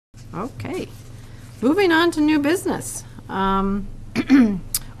Okay. Moving on to new business.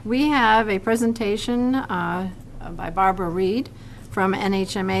 We have a presentation by Barbara Reed from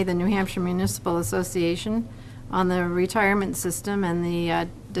NHMA, the New Hampshire Municipal Association, on the retirement system and the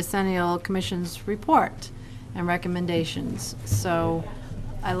Decennial Commission's report and recommendations. So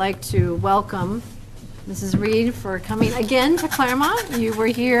I'd like to welcome Mrs. Reed for coming again to Claremont. You were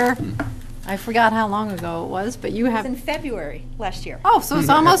here, I forgot how long ago it was, but you have... It was in February last year. Oh, so it's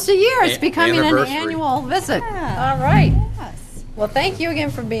almost a year. It's becoming an annual visit. Yeah. All right. Yes. Well, thank you again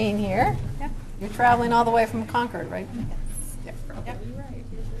for being here. Yep. You're traveling all the way from Concord, right? Yes. Yep. Right.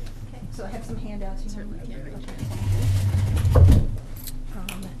 Okay. So I have some handouts. Certainly can.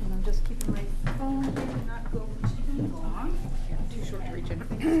 And I'm just keeping my phone here to not go too long. Too short to reach in.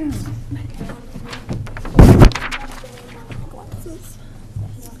 Glasses.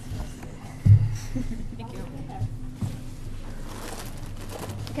 Thank you.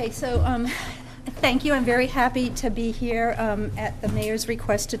 Okay, so thank you. I'm very happy to be here at the mayor's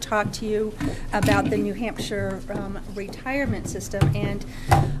request to talk to you about the New Hampshire retirement system. And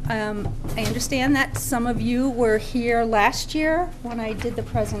I understand that some of you were here last year when I did the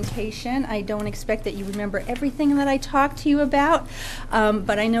presentation. I don't expect that you remember everything that I talked to you about,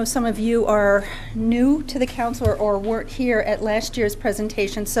 but I know some of you are new to the council or weren't here at last year's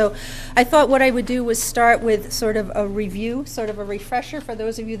presentation. So I thought what I would do was start with sort of a review, sort of a refresher for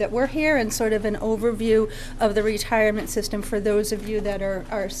those of you that were here, and sort of an overview of the retirement system for those of you that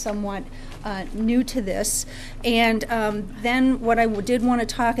are somewhat new to this. And then what I did want to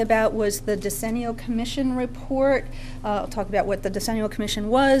talk about was the Decennial Commission report. I'll talk about what the Decennial Commission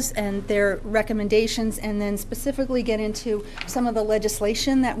was and their recommendations, and then specifically get into some of the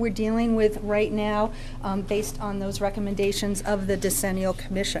legislation that we're dealing with right now based on those recommendations of the Decennial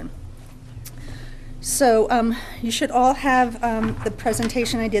Commission. So you should all have the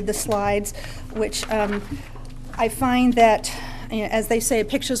presentation. I did the slides, which I find that, you know, as they say, a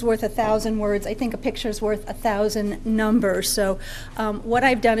picture's worth 1,000 words. I think a picture's worth 1,000 numbers. So what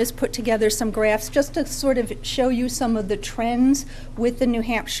I've done is put together some graphs just to sort of show you some of the trends with the New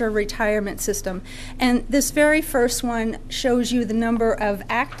Hampshire retirement system. And this very first one shows you the number of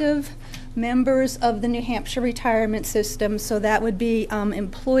active members of the New Hampshire retirement system. So that would be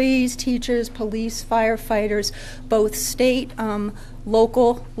employees, teachers, police, firefighters, both state,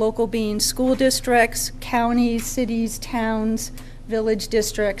 local being school districts, counties, cities, towns, village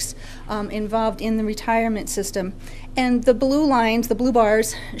districts involved in the retirement system. And the blue lines, the blue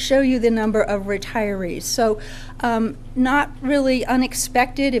bars, show you the number of retirees. So not really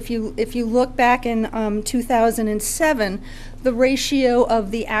unexpected. If you look back in 2007, the ratio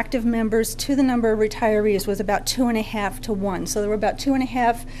of the active members to the number of retirees was about 2.5 to 1. So there were about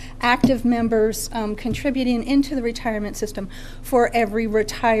 2.5 active members contributing into the retirement system for every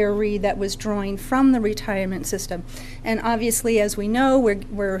retiree that was drawing from the retirement system. And obviously, as we know,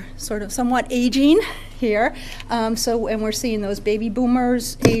 we're sort of somewhat aging here. And we're seeing those baby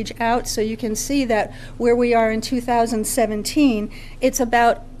boomers age out. So you can see that where we are in 2017, it's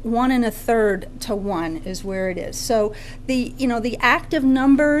about 1 1/3 to 1 is where it is. So the active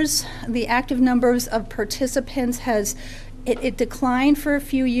numbers of participants it declined for a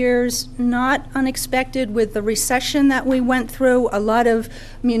few years, not unexpected with the recession that we went through. A lot of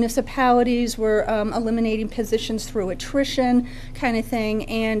municipalities were eliminating positions through attrition kind of thing,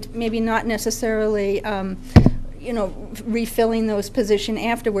 and maybe not necessarily refilling those positions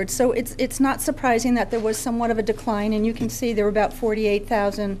afterwards. So it's not surprising that there was somewhat of a decline, and you can see there were about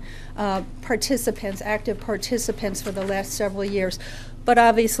 48,000 participants, active participants for the last several years. But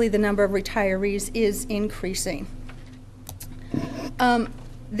obviously the number of retirees is increasing.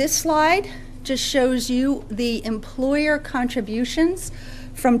 This slide just shows you the employer contributions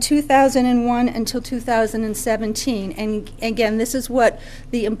from 2001 until 2017. And again, this is what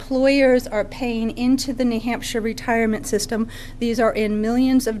the employers are paying into the New Hampshire retirement system. These are in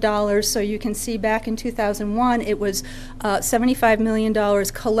millions of dollars. So you can see back in 2001, it was $75 million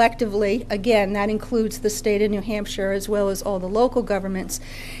collectively. Again, that includes the state of New Hampshire as well as all the local governments.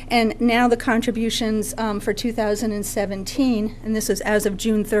 And now the contributions for 2017, and this is as of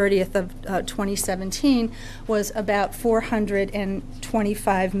June 30th of 2017, was about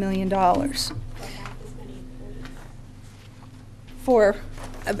 $425 million for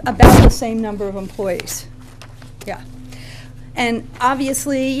about the same number of employees. Yeah. And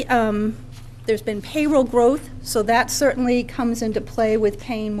obviously, there's been payroll growth, so that certainly comes into play with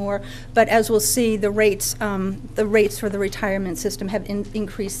paying more. But as we'll see, the rates for the retirement system have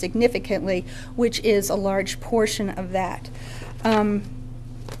increased significantly, which is a large portion of that.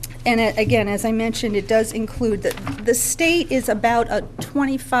 And again, as I mentioned, it does include, the state is about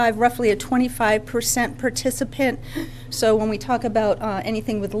roughly a 25% participant. So when we talk about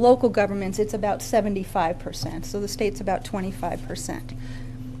anything with local governments, it's about 75%. So the state's about 25%.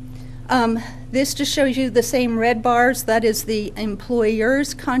 This just shows you the same red bars. That is the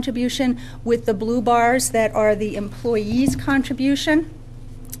employer's contribution, with the blue bars that are the employee's contribution.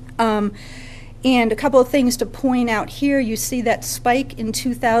 And a couple of things to point out here. You see that spike in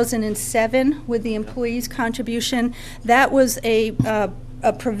 2007 with the employee's contribution. That was a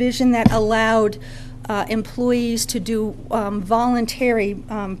provision that allowed employees to do voluntary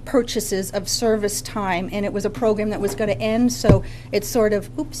purchases of service time, and it was a program that was going to end, so it sort of,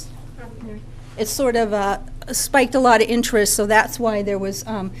 spiked a lot of interest, so that's why there was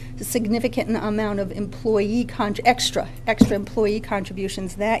a significant amount of extra employee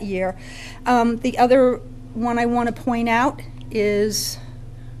contributions that year. The other one I want to point out is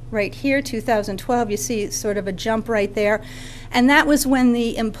right here, 2012. You see sort of a jump right there, and that was when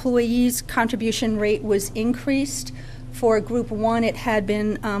the employees' contribution rate was increased. For Group 1, it had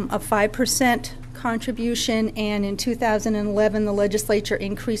been a 5% contribution, and in 2011 the legislature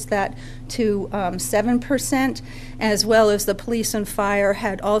increased that to 7%, as well as the police and fire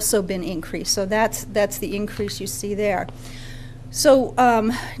had also been increased. So that's the increase you see there. So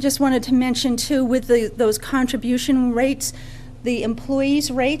just wanted to mention too, with those contribution rates, the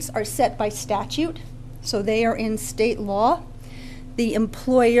employees' rates are set by statute, so they are in state law. The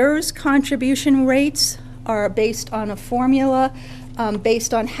employer's contribution rates are based on a formula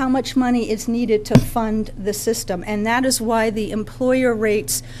based on how much money is needed to fund the system. And that is why the employer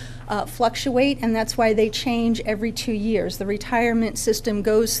rates fluctuate, and that's why they change every 2 years. The retirement system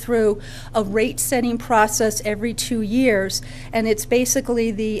goes through a rate-setting process every 2 years, and it's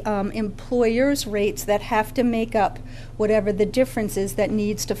basically the employer's rates that have to make up whatever the difference is that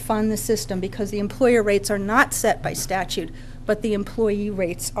needs to fund the system, because the employer rates are not set by statute, but the employee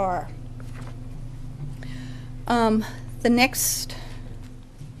rates are. The next,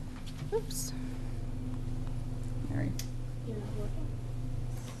 oops, Mary.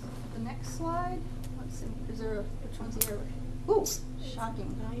 The next slide, let's see, is there which one's the error? Ooh,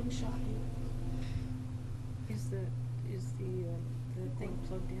 shocking. I am shocking. Is the thing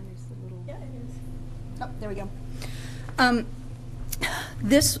plugged in? Is the little? Yeah, it is. Oh, there we go.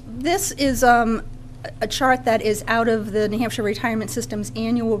 This is a chart that is out of the New Hampshire Retirement System's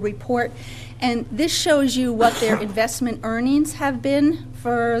annual report, and this shows you what their investment earnings have been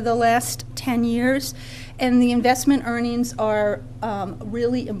for the last 10 years. And the investment earnings are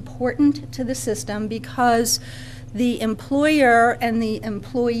really important to the system, because the employer and the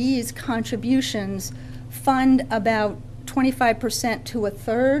employee's contributions fund about 25% to a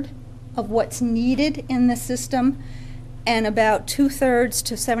third of what's needed in the system, and about 2/3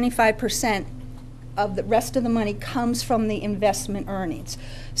 to 75% of the rest of the money comes from the investment earnings.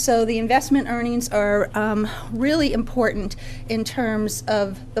 So the investment earnings are really important in terms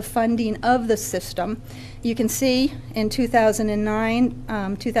of the funding of the system. You can see in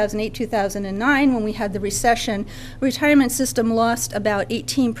 2009, 2008, 2009, when we had the recession, the retirement system lost about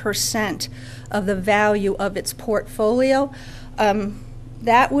 18% of the value of its portfolio.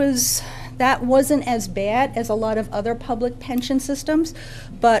 That wasn't as bad as a lot of other public pension systems,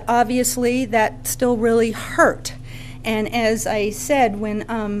 but obviously that still really hurt. And as I said, when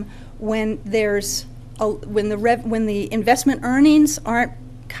the investment earnings aren't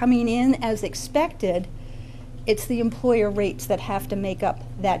coming in as expected, it's the employer rates that have to make up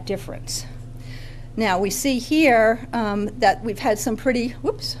that difference. Now we see here that we've had some pretty,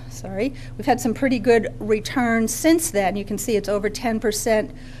 we've had some pretty good returns since then. You can see it's over 10%.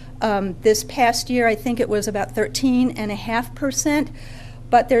 This past year, I think it was about 13.5%,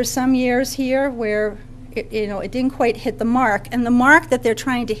 but there's some years here where it didn't quite hit the mark, and the mark that they're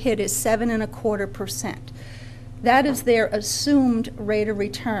trying to hit is 7.25%. That is their assumed rate of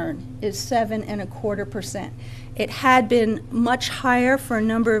return, is 7.25%. It had been much higher for a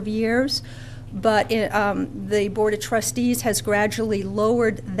number of years, but the Board of Trustees has gradually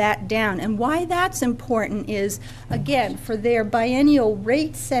lowered that down. And why that's important is, again, for their biennial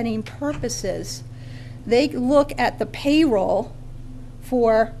rate-setting purposes, they look at the payroll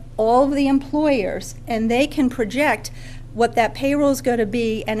for all of the employers, and they can project what that payroll is going to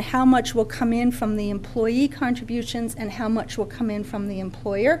be and how much will come in from the employee contributions and how much will come in from the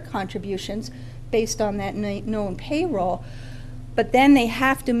employer contributions based on that known payroll. But then they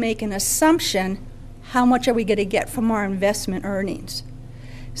have to make an assumption, how much are we going to get from our investment earnings?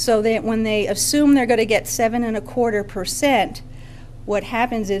 So that when they assume they're going to get 7.25%, what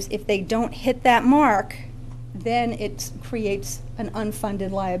happens is if they don't hit that mark, then it creates an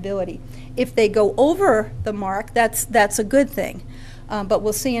unfunded liability. If they go over the mark, that's a good thing. But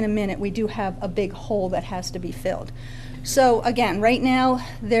we'll see in a minute, we do have a big hole that has to be filled. So again, right now,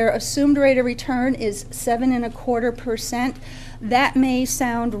 their assumed rate of return is 7.25%. That may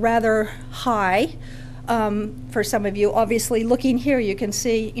sound rather high for some of you. Obviously, looking here, you can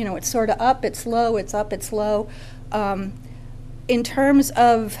see, you know, it's sort of up, it's low, it's up, it's low. In terms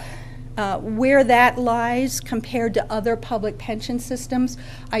of where that lies compared to other public pension systems,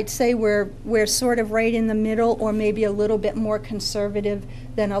 I'd say we're sort of right in the middle, or maybe a little bit more conservative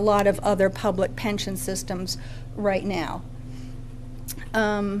than a lot of other public pension systems right now.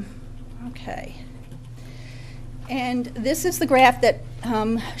 Okay. And this is the graph that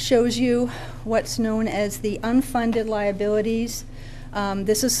shows you what's known as the unfunded liabilities.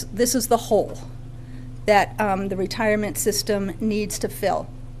 This is the hole that the retirement system needs to fill.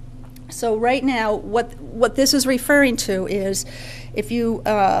 So right now, what this is referring to is, if you,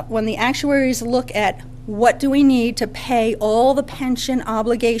 when the actuaries look at what do we need to pay all the pension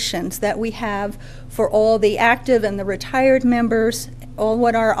obligations that we have for all the active and the retired members, all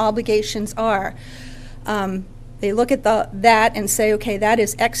what our obligations are, they look at that and say, okay, that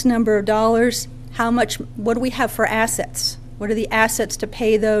is X number of dollars. How much? What do we have for assets? What are the assets to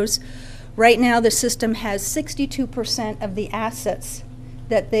pay those? Right now, the system has 62% of the assets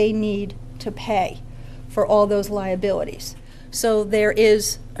that they need to pay for all those liabilities. So there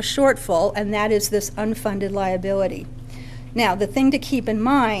is a shortfall, and that is this unfunded liability. Now, the thing to keep in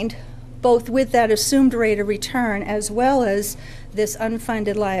mind, both with that assumed rate of return as well as this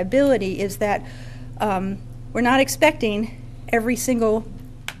unfunded liability, is that we're not expecting every single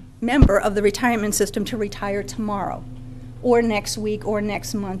member of the retirement system to retire tomorrow, or next week, or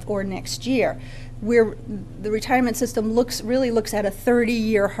next month, or next year. The retirement system really looks at a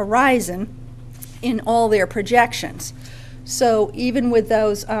 30-year horizon in all their projections. So even with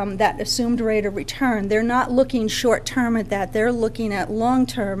those that assumed rate of return, they're not looking short-term at that. They're looking at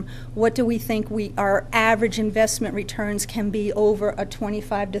long-term. What do we think our average investment returns can be over a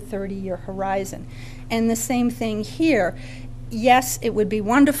 25 to 30-year horizon? And the same thing here. Yes, it would be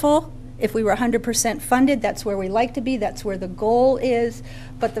wonderful if we were 100% funded. That's where we like to be. That's where the goal is.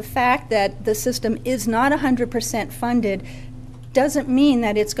 But the fact that the system is not 100% funded doesn't mean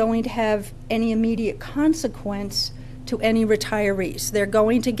that it's going to have any immediate consequence to any retirees. They're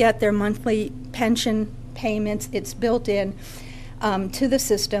going to get their monthly pension payments. It's built in to the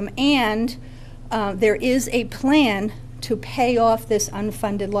system, and there is a plan to pay off this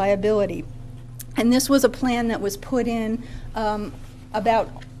unfunded liability. And this was a plan that was put in about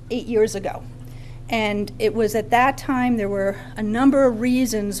 8 years ago. And it was at that time there were a number of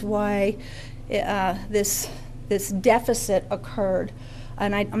reasons why this deficit occurred.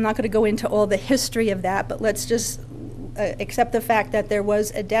 And I'm not going to go into all the history of that, but let's just accept the fact that there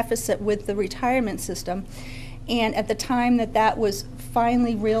was a deficit with the retirement system. And at the time that was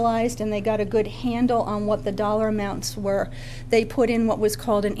finally realized and they got a good handle on what the dollar amounts were, they put in what was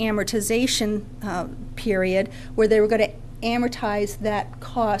called an amortization period, where they were going to amortize that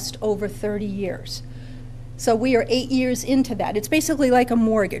cost over 30 years. So we are 8 years into that. It's basically like a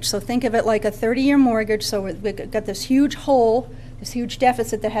mortgage. So think of it like a 30-year mortgage. So we've got this huge hole, this huge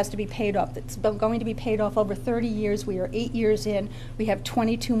deficit that has to be paid off. That's going to be paid off over 30 years. We are 8 years in. We have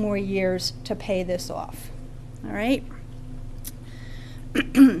 22 more years to pay this off. All right.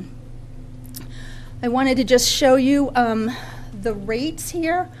 I wanted to just show you the rates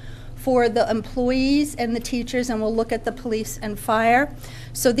here for the employees and the teachers, and we'll look at the police and fire.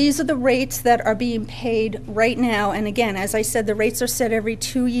 So these are the rates that are being paid right now. And again, as I said, the rates are set every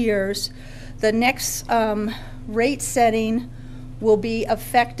 2 years. The next rate setting will be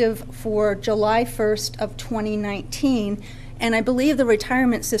effective for July 1st of 2019. And I believe the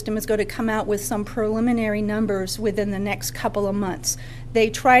retirement system is going to come out with some preliminary numbers within the next couple of months.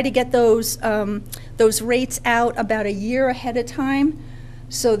 They try to get those rates out about a year ahead of time,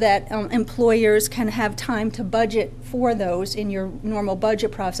 so that employers can have time to budget for those in your normal budget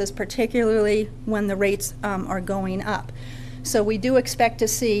process, particularly when the rates are going up. So we do expect to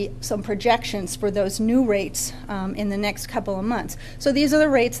see some projections for those new rates in the next couple of months. So these are the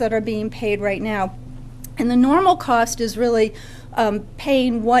rates that are being paid right now. And the normal cost is really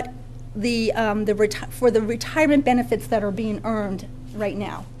paying what for the retirement benefits that are being earned right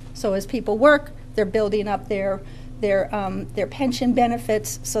now. So as people work, they're building up their pension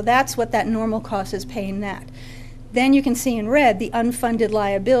benefits. So that's what that normal cost is, paying that. Then you can see in red the unfunded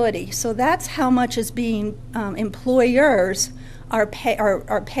liability. So that's how much is being employers are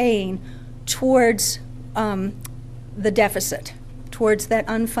paying towards the deficit. towards that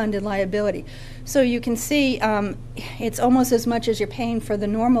unfunded liability. So you can see it's almost as much as you're paying for the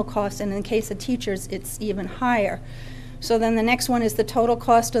normal cost, and in the case of teachers, it's even higher. So then the next one is the total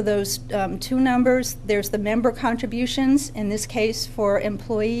cost of those two numbers. There's the member contributions. In this case, for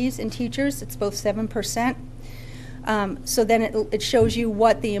employees and teachers, it's both 7%. So then it shows you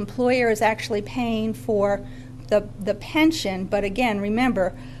what the employer is actually paying for the pension. But again,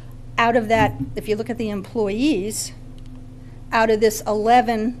 remember, out of that, if you look at the employees, out of this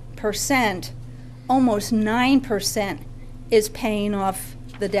 11%, almost 9% is paying off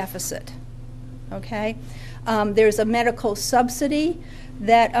the deficit, okay? There's a medical subsidy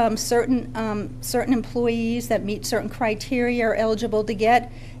that certain employees that meet certain criteria are eligible to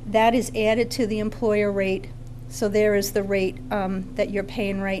get. That is added to the employer rate. So there is the rate that you're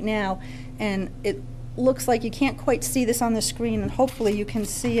paying right now. And it looks like you can't quite see this on the screen, and hopefully you can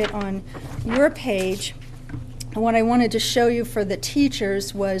see it on your page. And what I wanted to show you for the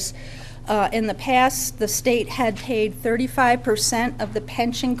teachers was in the past, the state had paid 35% of the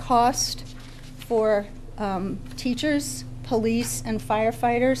pension cost for teachers, police, and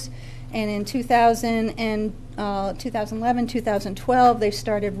firefighters. And in 2011, 2012, they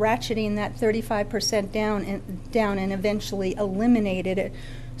started ratcheting that 35% down and eventually eliminated it.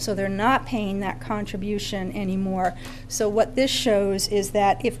 So they're not paying that contribution anymore. So what this shows is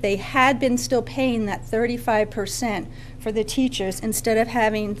that if they had been still paying that 35% for the teachers, instead of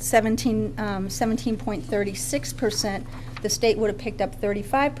having 17.36%, the state would have picked up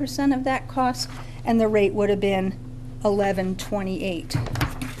 35% of that cost, and the rate would have been 11.28.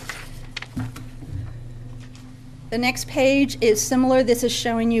 The next page is similar. This is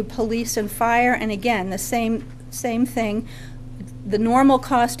showing you police and fire, and again, the same thing. The normal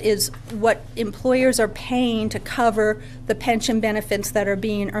cost is what employers are paying to cover the pension benefits that are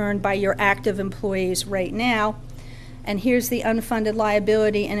being earned by your active employees right now. And here's the unfunded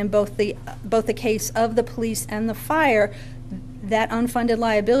liability, and in both the case of the police and the fire, that unfunded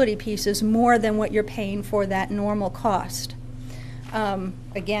liability piece is more than what you're paying for that normal cost.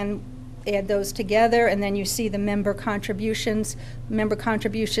 Again, add those together, and then you see the member contributions. Member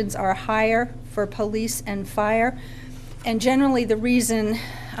contributions are higher for police and fire. And generally the reason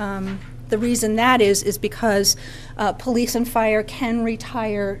that is because police and fire can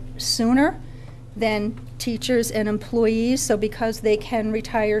retire sooner than teachers and employees. So because they can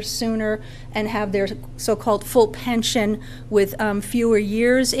retire sooner and have their so-called full pension with fewer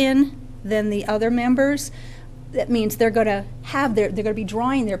years in than the other members, that means they're going to be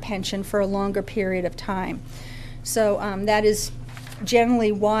drawing their pension for a longer period of time. So that is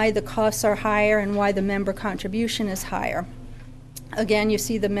generally why the costs are higher and why the member contribution is higher. Again, you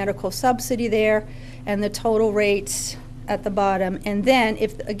see the medical subsidy there and the total rates at the bottom. And then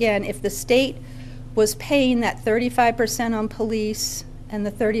if the state was paying that 35% on police and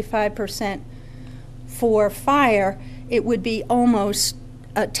the 35% for fire, it would be almost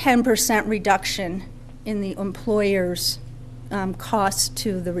a 10% reduction in the employer's cost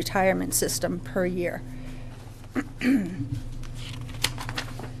to the retirement system per year.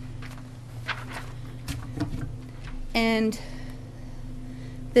 And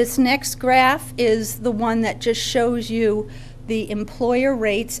this next graph is the one that just shows you the employer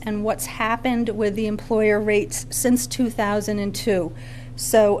rates and what's happened with the employer rates since 2002.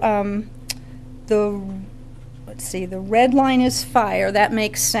 So let's see, the red line is fire. That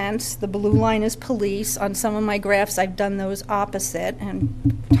makes sense. The blue line is police. On some of my graphs, I've done those opposite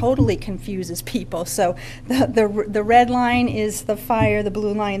and totally confuses people. So the red line is the fire, the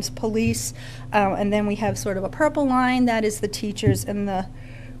blue line is police, and then we have sort of a purple line, that is the teachers, and the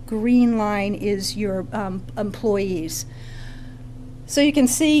green line is your employees. So you can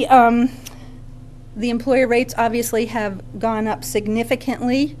see the employer rates obviously have gone up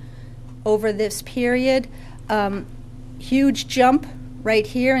significantly over this period. Huge jump right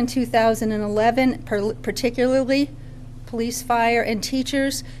here in 2011, particularly police, fire, and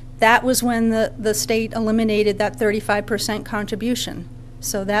teachers. That was when the state eliminated that 35% contribution.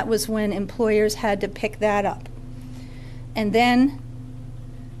 So that was when employers had to pick that up. And then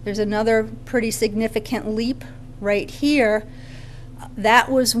there's another pretty significant leap right here.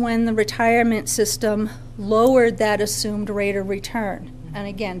 That was when the retirement system lowered that assumed rate of return. And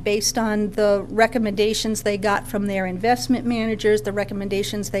again, based on the recommendations they got from their investment managers, the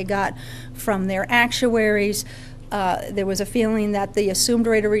recommendations they got from their actuaries, there was a feeling that the assumed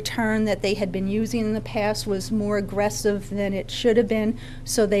rate of return that they had been using in the past was more aggressive than it should have been,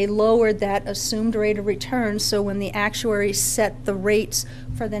 so they lowered that assumed rate of return. So when the actuaries set the rates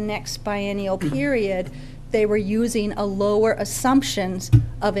for the next biennial period, they were using a lower assumptions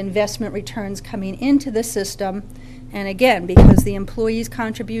of investment returns coming into the system, And again, because the employee's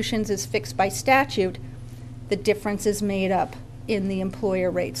contributions is fixed by statute, the difference is made up in the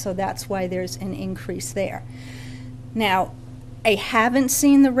employer rate. So that's why there's an increase there. Now, I haven't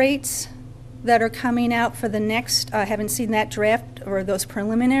seen the rates that are coming out for the next, I haven't seen that draft or those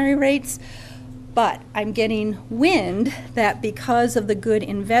preliminary rates, but I'm getting wind that because of the good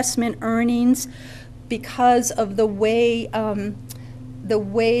investment earnings, because of the way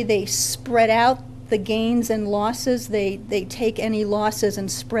they spread out the gains and losses, they take any losses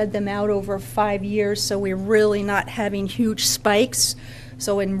and spread them out over 5 years, so we're really not having huge spikes.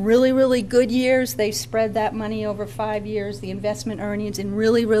 So in really, really good years, they spread that money over 5 years, the investment earnings. In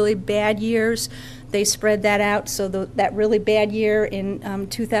really, really bad years, they spread that out. So that really bad year in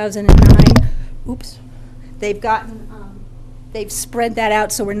 2009, oops, they've spread that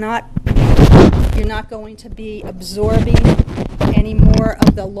out, so you're not going to be absorbing any more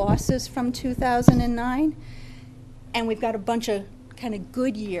of the losses from 2009. And we've got a bunch of kind of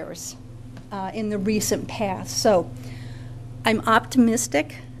good years in the recent past. So I'm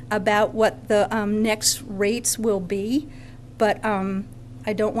optimistic about what the next rates will be, but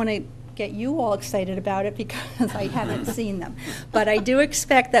I don't want to get you all excited about it because I haven't seen them. But I do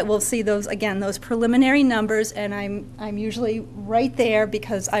expect that we'll see those, again, those preliminary numbers, and I'm usually right there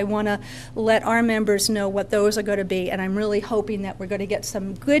because I want to let our members know what those are going to be, and I'm really hoping that we're going to get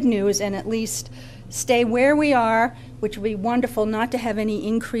some good news and at least stay where we are, which would be wonderful not to have any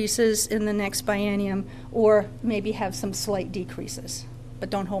increases in the next biennium, or maybe have some slight decreases. But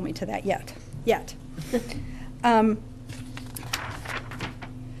don't hold me to that yet.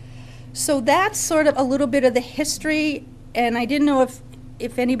 So that's sort of a little bit of the history, and I didn't know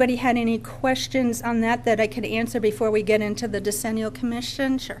if anybody had any questions on that I could answer before we get into the Decennial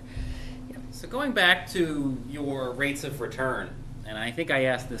Commission. Sure. Yeah. So going back to your rates of return, and I think I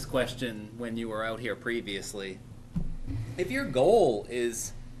asked this question when you were out here previously. If your goal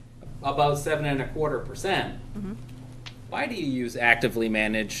is about 7.25%, why do you use actively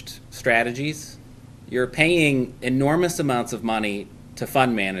managed strategies? You're paying enormous amounts of money to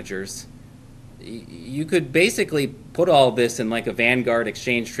fund managers. You could basically put all this in like a Vanguard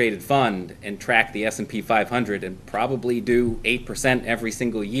exchange traded fund and track the S&P 500 and probably do 8% every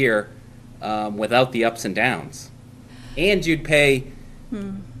single year without the ups and downs. And you'd pay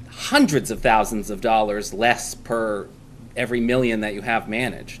hundreds of thousands of dollars less per every million that you have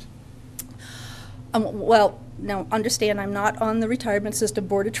managed. Well, now understand I'm not on the Retirement System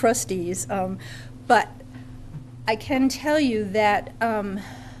Board of Trustees, but I can tell you that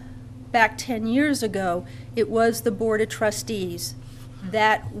back 10 years ago, it was the Board of Trustees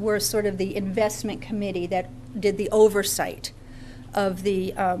that were sort of the investment committee that did the oversight of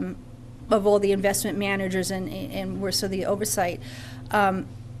the of all the investment managers and were so the oversight.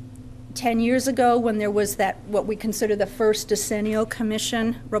 10 years ago, when there was that what we consider the first Decennial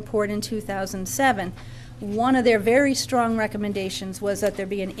Commission report in 2007, one of their very strong recommendations was that there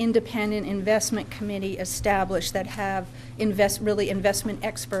be an independent investment committee established that have investment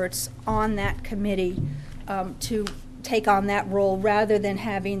experts on that committee to take on that role rather than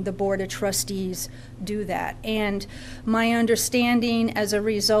having the Board of Trustees do that. And my understanding as a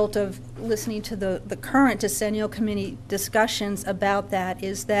result of listening to the current Decennial Committee discussions about that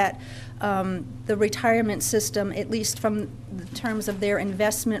is that the retirement system, at least from the terms of their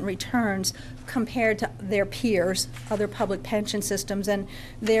investment returns, compared to their peers, other public pension systems, and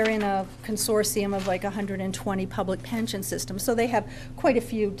they're in a consortium of like 120 public pension systems, so they have quite a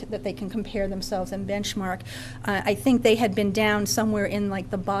few that they can compare themselves and benchmark. I think they had been down somewhere in like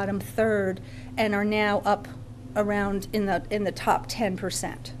the bottom third and are now up around in the top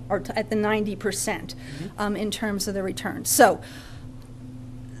 10% or at the 90% in terms of the returns. So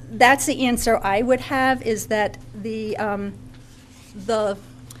that's the answer I would have, is that the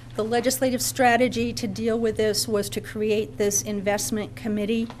legislative strategy to deal with this was to create this investment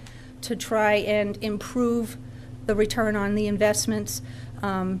committee to try and improve the return on the investments.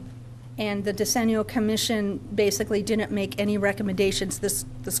 And the Decennial Commission basically didn't make any recommendations.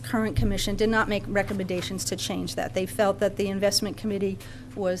 This current commission did not make recommendations to change that. They felt that the investment committee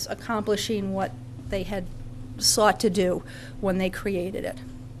was accomplishing what they had sought to do when they created it.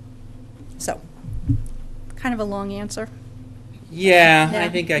 So, kind of a long answer. Yeah, I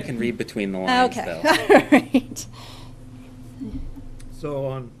think I can read between the lines, okay. though. All right. So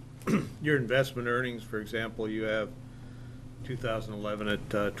on your investment earnings, for example, you have 2011 at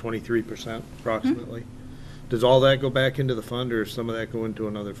 23% approximately. Does all that go back into the fund, or does some of that go into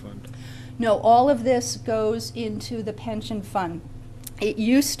another fund? No, all of this goes into the pension fund. It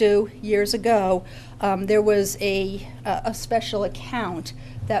used to, years ago, there was a special account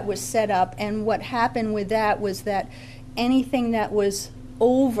that was set up, and what happened with that was that anything that was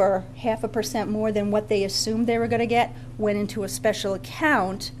over 0.5% more than what they assumed they were going to get went into a special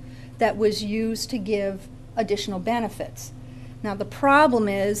account that was used to give additional benefits. Now the problem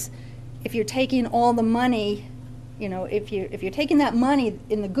is, if you're taking all the money, you know, if you're taking that money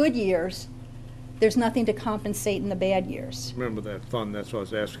in the good years, there's nothing to compensate in the bad years. Remember that fund, that's what I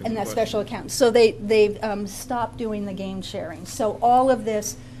was asking. And the that question. special account. So they've stopped doing the gain sharing. So all of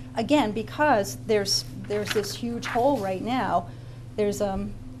this, again, because there's this huge hole right now, there's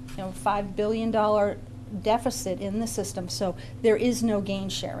 $5 billion deficit in the system, so there is no gain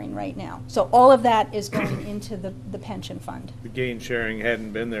sharing right now. So all of that is going into the pension fund. The gain sharing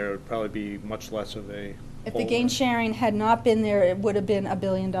hadn't been there, it would probably be much less of a If the hole gain there. sharing had not been there, it would have been $1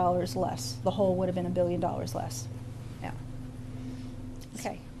 billion less. The hole would have been $1 billion less. Yeah.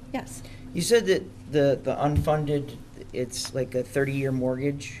 Okay, yes. You said that the unfunded, it's like a 30-year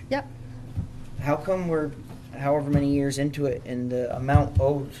mortgage. Yep. How come we're however many years into it and the amount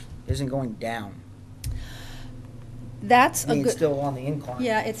owed isn't going down? That's I mean, a it's good. still on the incline.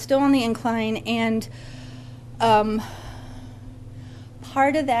 Yeah, it's still on the incline, and part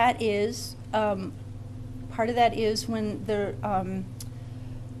of that is when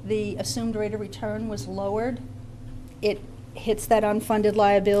the assumed rate of return was lowered, it hits that unfunded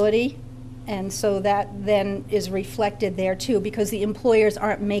liability, and so that then is reflected there too, because the employers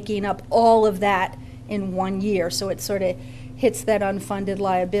aren't making up all of that in 1 year, so it sort of hits that unfunded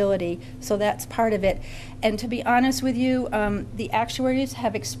liability. So that's part of it. And to be honest with you, the actuaries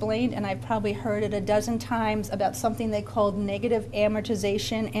have explained, and I've probably heard it a dozen times, about something they called negative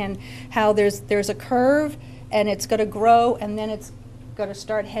amortization, and how there's a curve and it's going to grow and then it's going to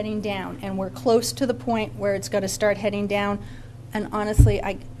start heading down, and we're close to the point where it's going to start heading down. And honestly,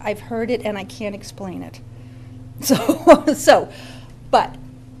 I've heard it and I can't explain it. But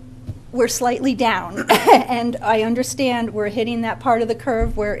we're slightly down, and I understand we're hitting that part of the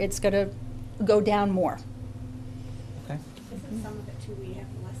curve where it's going to go down more. Okay. Isn't some of it too, we have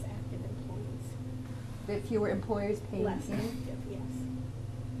less active employees? The fewer employers paying Less in. active, yes.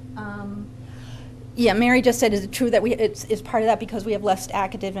 Yeah, Mary just said, is it true that it's part of that because we have less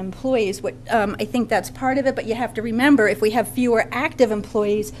active employees? I think that's part of it, but you have to remember, if we have fewer active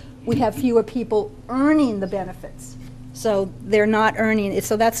employees, we have fewer people earning the benefits. So they're not earning it,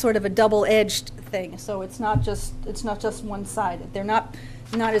 so that's sort of a double-edged thing. So it's not just one-sided. They're not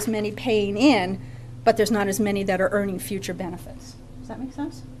as many paying in, but there's not as many that are earning future benefits. Does that make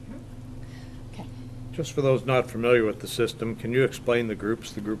sense? Okay. Just for those not familiar with the system, can you explain the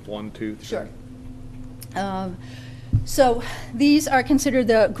groups, the group 1, 2, 3? Sure. So these are considered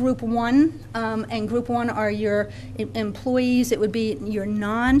the Group 1, and Group 1 are your employees. It would be your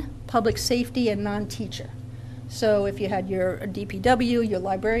non-public safety and non-teacher. So if you had your DPW, your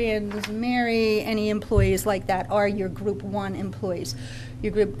librarians, Mary, any employees like that are your Group 1 employees.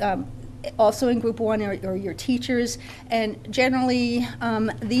 Your group, also in Group 1 are your teachers, and generally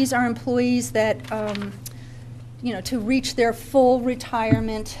these are employees that to reach their full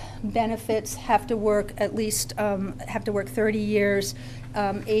retirement benefits have to work at least 30 years.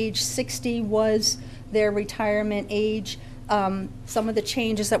 Age 60 was their retirement age. Some of the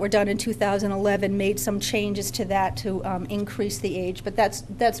changes that were done in 2011 made some changes to that to increase the age, but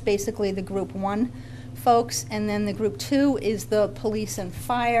that's basically the Group 1 folks. And then the Group 2 is the police and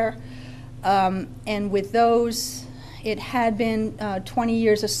fire, and with those, it had been 20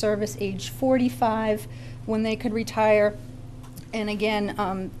 years of service, age 45, when they could retire. And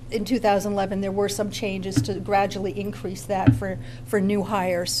again, in 2011, there were some changes to gradually increase that for new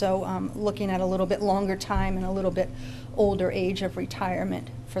hires. So looking at a little bit longer time and a little bit older age of retirement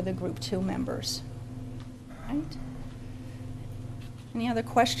for the Group 2 members. Right. Any other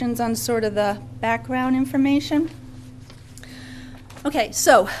questions on sort of the background information? Okay,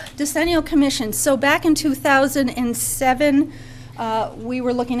 so decennial commission. So back in 2007, we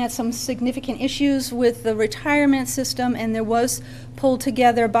were looking at some significant issues with the retirement system, and there was pulled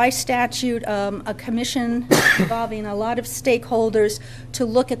together by statute a commission involving a lot of stakeholders to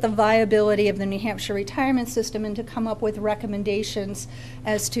look at the viability of the New Hampshire retirement system and to come up with recommendations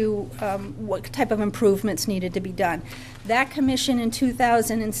as to what type of improvements needed to be done. That commission in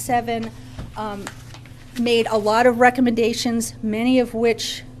 2007 made a lot of recommendations, many of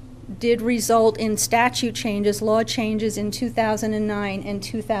which did result in statute changes, law changes in 2009 and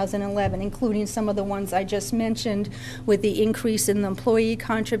 2011, including some of the ones I just mentioned, with the increase in the employee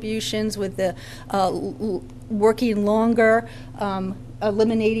contributions, with the working longer,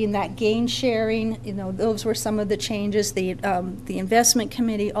 eliminating that gain sharing. Those were some of the changes. The investment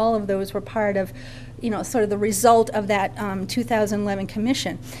committee, all of those were part of sort of the result of that 2011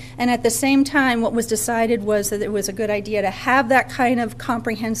 commission. And at the same time, what was decided was that it was a good idea to have that kind of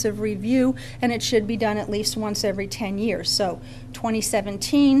comprehensive review, and it should be done at least once every 10 years. So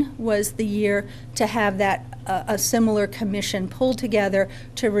 2017 was the year to have that a similar commission pulled together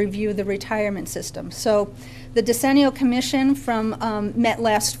to review the retirement system. So the Decennial Commission met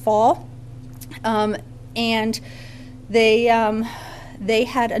last fall, and they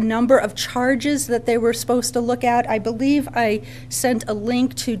had a number of charges that they were supposed to look at. I believe I sent a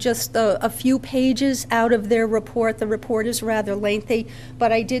link to just a few pages out of their report. The report is rather lengthy,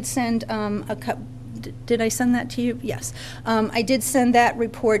 but I did send did I send that to you? Yes. I did send that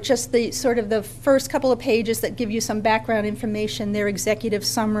report, just the sort of the first couple of pages that give you some background information, their executive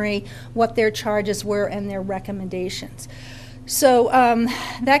summary, what their charges were, and their recommendations. So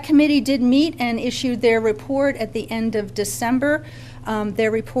that committee did meet and issued their report at the end of December. Their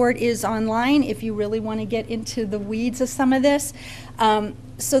report is online if you really want to get into the weeds of some of this.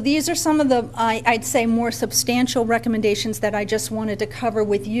 So these are some of the, I'd say, more substantial recommendations that I just wanted to cover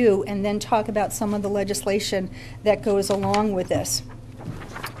with you, and then talk about some of the legislation that goes along with this.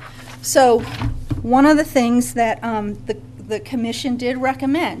 So one of the things that the commission did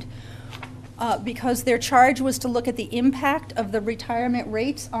recommend, because their charge was to look at the impact of the retirement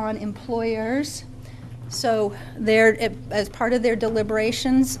rates on employers. So as part of their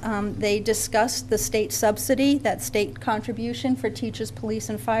deliberations, they discussed the state subsidy, that state contribution for teachers, police,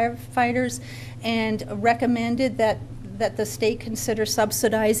 and firefighters, and recommended that the state consider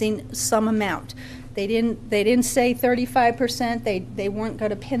subsidizing some amount. They didn't say 35%. They weren't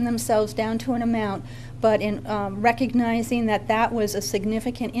going to pin themselves down to an amount, but in recognizing that that was a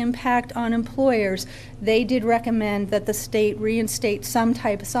significant impact on employers, they did recommend that the state reinstate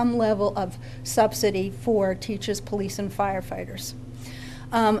some level of subsidy for teachers, police, and firefighters.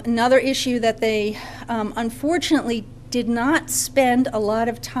 Another issue that they unfortunately did not spend a lot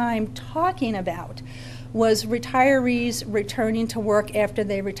of time talking about was retirees returning to work after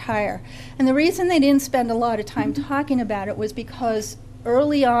they retire. And the reason they didn't spend a lot of time talking about it was because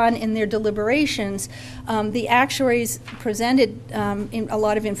early on in their deliberations, the actuaries presented a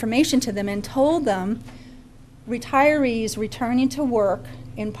lot of information to them and told them retirees returning to work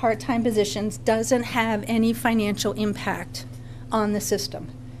in part-time positions doesn't have any financial impact on the system.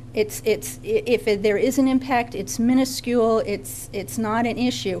 If there is an impact, it's minuscule, it's not an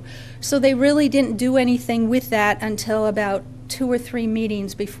issue. So they really didn't do anything with that until about 2 or 3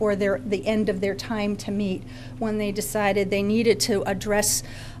 meetings before the end of their time to meet, when they decided they needed to address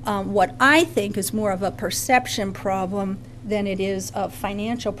what I think is more of a perception problem than it is a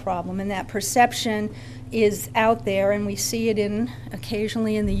financial problem. And that perception is out there, and we see it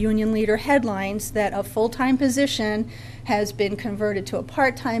occasionally in the union leader headlines, that a full-time position has been converted to a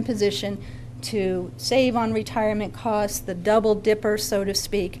part-time position to save on retirement costs, the double dipper, so to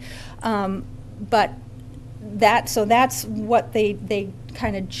speak. But so that's what they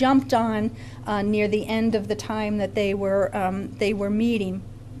kind of jumped on near the end of the time that they were meeting,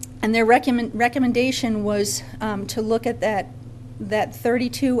 and their recommendation was to look at that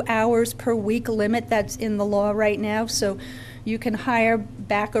 32 hours per week limit that's in the law right now. So you can hire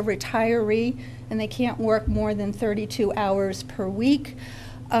back a retiree, and they can't work more than 32 hours per week.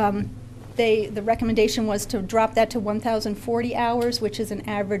 The recommendation was to drop that to 1,040 hours, which is an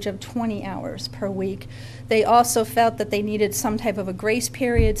average of 20 hours per week. They also felt that they needed some type of a grace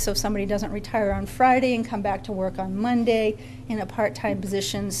period, so somebody doesn't retire on Friday and come back to work on Monday in a part-time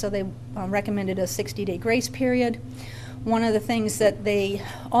position, so they recommended a 60-day grace period. One of the things that they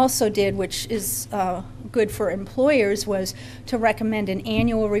also did, which is good for employers, was to recommend an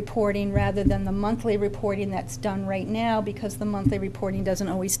annual reporting rather than the monthly reporting that's done right now, because the monthly reporting doesn't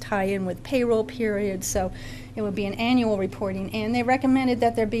always tie in with payroll periods, so it would be an annual reporting. And they recommended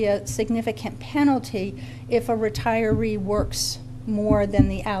that there be a significant penalty if a retiree works more than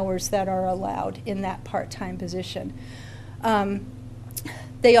the hours that are allowed in that part-time position.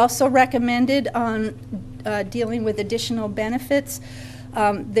 They also recommended on dealing with additional benefits.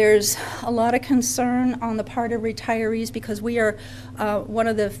 There's a lot of concern on the part of retirees because we are one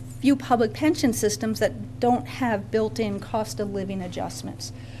of the few public pension systems that don't have built-in cost of living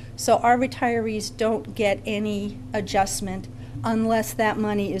adjustments. So our retirees don't get any adjustment unless that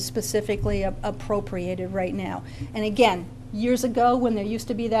money is specifically appropriated right now. And again, years ago, when there used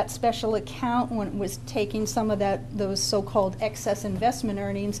to be that special account, when it was taking some of those so-called excess investment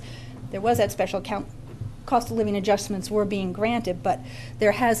earnings, there was that special account. Cost of living adjustments were being granted, but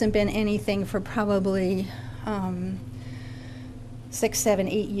there hasn't been anything for probably 6, 7,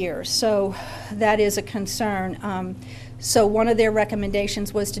 8 years. So that is a concern. So one of their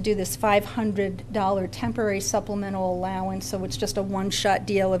recommendations was to do this $500 temporary supplemental allowance. So it's just a one-shot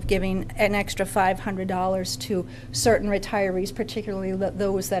deal of giving an extra $500 to certain retirees, particularly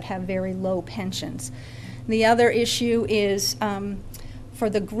those that have very low pensions. The other issue is for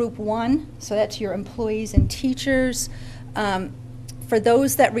the Group 1, so that's your employees and teachers. For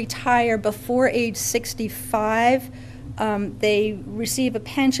those that retire before age 65, they receive a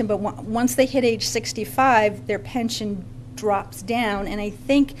pension, but once they hit age 65, their pension drops down, and I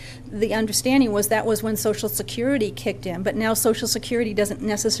think the understanding was that was when Social Security kicked in, but now Social Security doesn't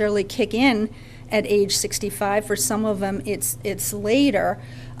necessarily kick in at age 65. For some of them, it's later,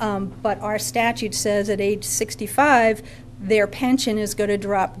 but our statute says at age 65, their pension is going to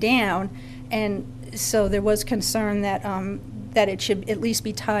drop down, and so there was concern that that it should at least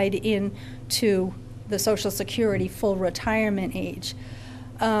be tied in to the Social Security full retirement age.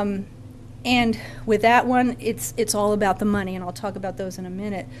 And with that one, it's all about the money, and I'll talk about those in a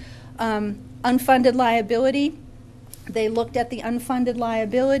minute. Unfunded liability, they looked at the unfunded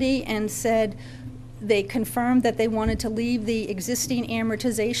liability and said they confirmed that they wanted to leave the existing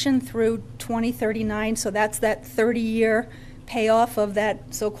amortization through 2039, so that's that 30-year payoff of that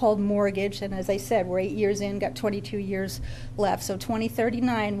so-called mortgage. And as I said, we're 8 years in, got 22 years left, so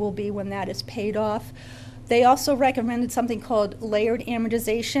 2039 will be when that is paid off. They also recommended something called layered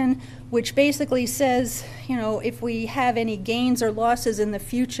amortization, which basically says, you know, if we have any gains or losses in the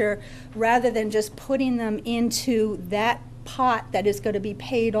future, rather than just putting them into that pot that is going to be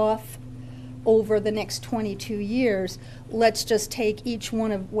paid off over the next 22 years, let's just take each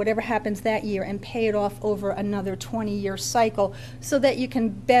one of whatever happens that year and pay it off over another 20-year cycle, so that you can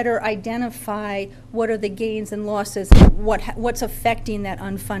better identify what are the gains and losses, what's affecting that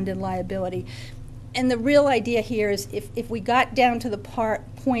unfunded liability. And the real idea here is if we got down to the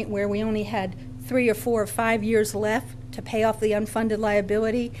point where we only had 3 or 4 or 5 years left to pay off the unfunded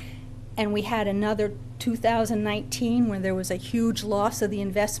liability, and we had another 2019 where there was a huge loss of the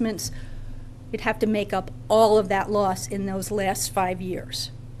investments, we'd have to make up all of that loss in those last 5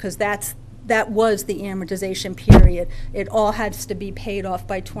 years, because that was the amortization period. It all has to be paid off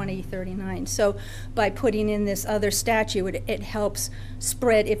by 2039. So by putting in this other statute, it helps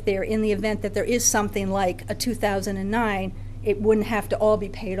spread, if they're in the event that there is something like a 2009, it wouldn't have to all be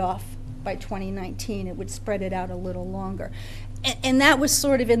paid off by 2019. It would spread it out a little longer. And that was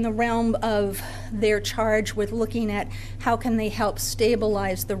sort of in the realm of their charge with looking at how can they help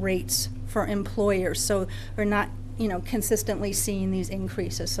stabilize the rates for employers, so we're not, you know, consistently seeing these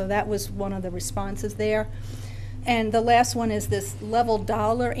increases. So that was one of the responses there. And the last one is this level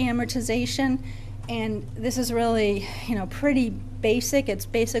dollar amortization, and this is really, you know, pretty basic. It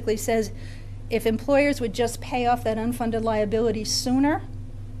basically says if employers would just pay off that unfunded liability sooner,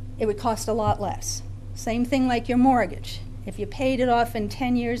 it would cost a lot less. Same thing like your mortgage. If you paid it off in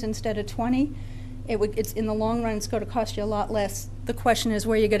 10 years instead of 20, it's in the long run, it's going to cost you a lot less. The question is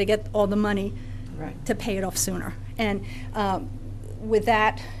where you're going to get all the money to pay it off sooner. And with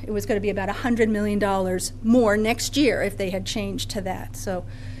that, it was going to be about $100 million more next year if they had changed to that. So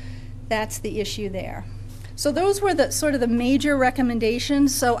that's the issue there. So those were the sort of the major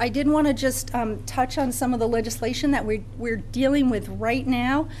recommendations. So I did want to just touch on some of the legislation that we're dealing with right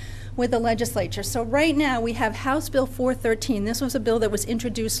now with the legislature. So right now we have House Bill 413. This was a bill that was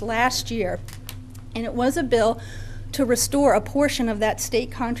introduced last year, and it was a bill to restore a portion of that state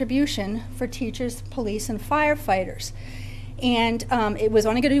contribution for teachers, police, and firefighters. And it was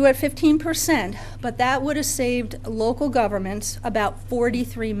only going to do it 15%, but that would have saved local governments about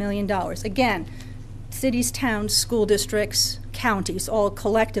 $43 million. Again, cities, towns, school districts, counties, all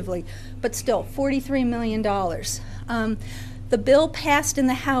collectively, but still $43 million. The bill passed in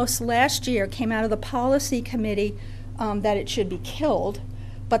the House last year, came out of the policy committee that it should be killed,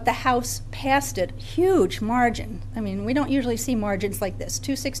 but the House passed it, huge margin. I mean, we don't usually see margins like this,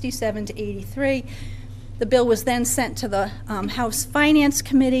 267 to 83. The bill was then sent to the House Finance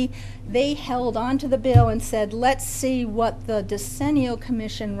Committee. They held on to the bill and said, let's see what the Decennial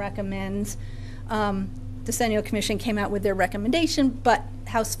Commission recommends. Decennial Commission came out with their recommendation, but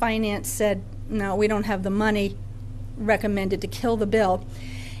House Finance said, no, we don't have the money, recommended to kill the bill.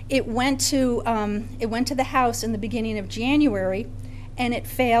 It went to the House in the beginning of January, and it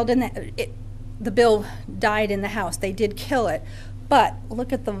failed, and the bill died in the House. They did kill it. But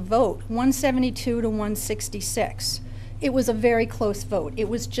look at the vote, 172 to 166. It was a very close vote. It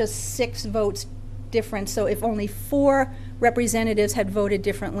was just 6 votes difference. So if only 4 representatives had voted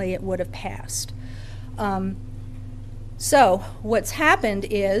differently, it would have passed. So what's happened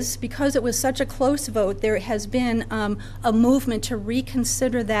is, because it was such a close vote, there has been a movement to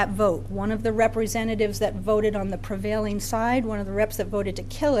reconsider that vote. One of the representatives that voted on the prevailing side, one of the reps that voted to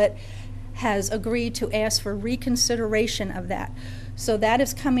kill it, has agreed to ask for reconsideration of that. So that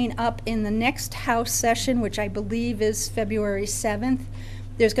is coming up in the next House session, which I believe is February 7th.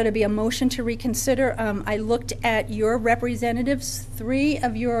 There's going to be a motion to reconsider. I looked at your representatives. 3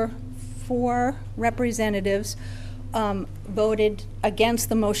 of your 4 representatives voted against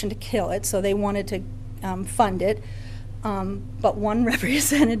the motion to kill it, so they wanted to fund it. But 1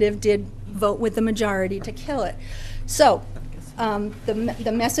 representative did vote with the majority to kill it. So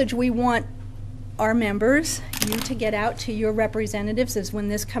the message we want our members, you to get out to your representatives, is when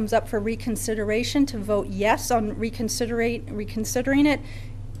this comes up for reconsideration, to vote yes on reconsidering it.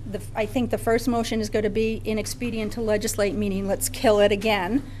 I think the first motion is going to be inexpedient to legislate, meaning let's kill it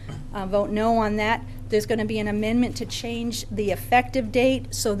again. Vote no on that. There's going to be an amendment to change the effective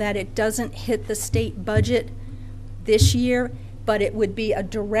date so that it doesn't hit the state budget this year, but it would be a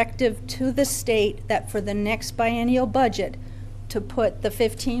directive to the state that for the next biennial budget to put the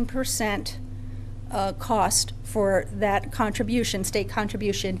 15% cost for that contribution, state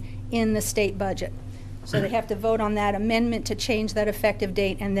contribution, in the state budget. So they have to vote on that amendment to change that effective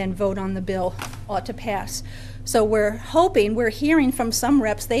date and then vote on the bill ought to pass. So we're hearing from some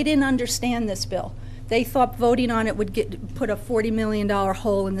reps, they didn't understand this bill. They thought voting on it would put a $40 million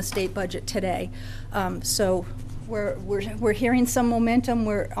hole in the state budget today. So we're hearing some momentum,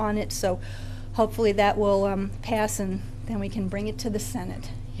 we're on it, so hopefully that will pass and then we can bring it to the Senate.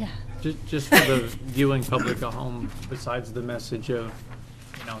 Yeah. Just for the viewing public at home, besides the message of,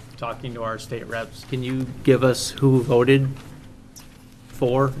 talking to our state reps, can you give us who voted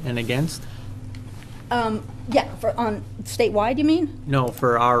for and against? Yeah, on statewide, you mean? No,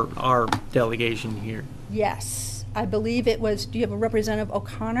 for our delegation here. Yes. I believe it was, do you have a Representative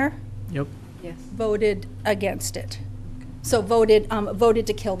O'Connor? Yep. Yes. Voted against it. So voted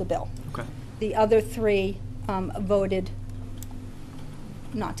to kill the bill. Okay. The other 3 voted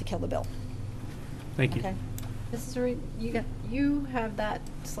not to kill the bill. Thank you. Okay. Mrs. Reed, you have that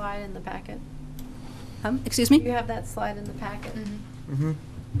slide in the packet? Excuse You me? have that slide in the packet? Mm-hmm.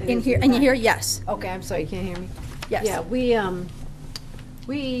 It In is here, the and you hear, packet. yes. Okay, I'm sorry, you can't hear me? Yes. Yeah, we, in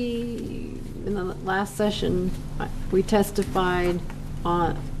the last session, we testified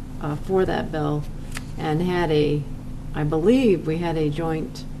on, for that bill and had I believe we had a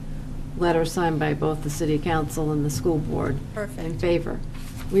joint letter signed by both the city council and the school board. Perfect. In favor.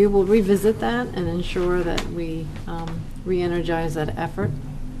 We will revisit that and ensure that we re-energize that effort.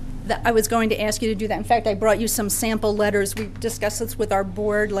 I was going to ask you to do that. In fact, I brought you some sample letters. We discussed this with our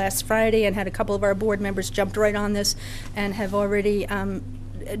board last Friday and had a couple of our board members jumped right on this and have already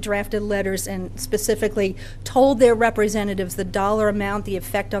drafted letters and specifically told their representatives the dollar amount, the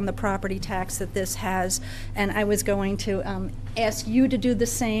effect on the property tax that this has. And I was going to ask you to do the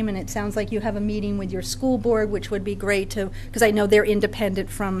same, and it sounds like you have a meeting with your school board, which would be great to, because I know they're independent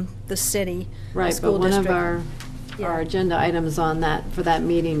from the city. Right, school but one district. of our agenda items on that, for that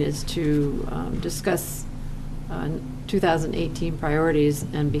meeting, is to discuss 2018 priorities,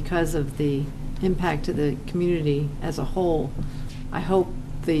 and because of the impact to the community as a whole, I hope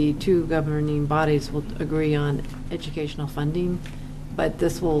the 2 governing bodies will agree on educational funding, but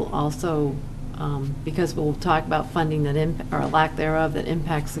this will also, because we'll talk about funding that, or lack thereof, that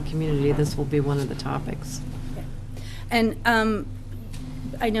impacts the community, this will be one of the topics. And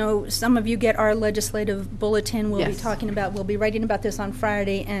I know some of you get our legislative bulletin. We'll be Yes. we'll be writing about this on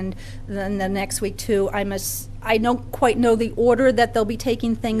Friday, and then the next week too. I don't quite know the order that they'll be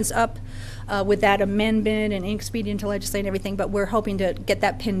taking things up with that amendment and inexpedient to legislate and everything, but we're hoping to get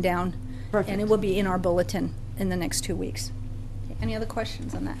that pinned down. Perfect. And it will be in our bulletin in the next 2 weeks. Okay, any other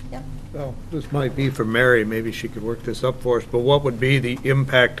questions on that? Yep. Well, this might be for Mary, maybe she could work this up for us, but what would be the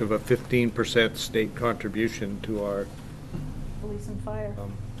impact of a 15% state contribution to our, Police and fire.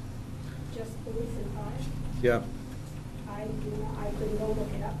 Just police and fire. yeah, I couldn't go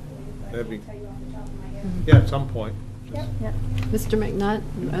look it up for you, but I That'd be- can't tell you off the top of my head. yeah, at some point. Yep. Yep. Mr. McNutt,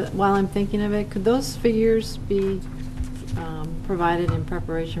 while I'm thinking of it, could those figures be provided in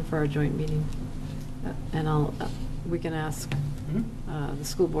preparation for our joint meeting? And we can ask the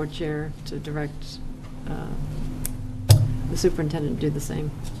school board chair to direct the superintendent to do the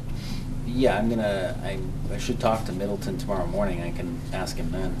same. Yeah, I should talk to Middleton tomorrow morning. I can ask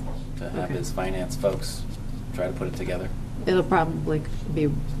him then to have Okay. his finance folks try to put it together. It'll probably be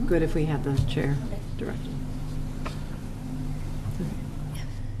good if we have the chair direct.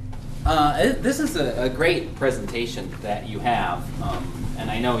 This is a great presentation that you have,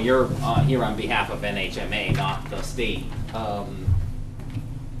 and I know you're here on behalf of NHMA, not the state.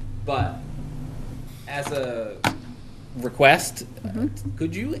 But as a request,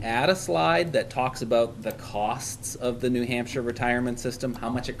 could you add a slide that talks about the costs of the New Hampshire retirement system, how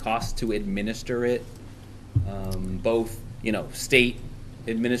much it costs to administer it, both, state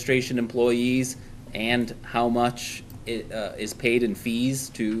administration employees, and how much it is paid in fees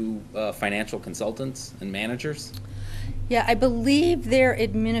to financial consultants and managers? Yeah, I believe their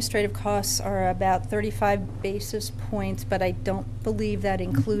administrative costs are about 35 basis points, but I don't believe that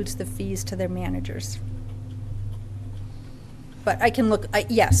includes the fees to their managers. But I can look,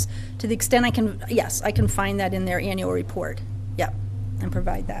 yes, to the extent I can, yes, I can find that in their annual report. Yep, and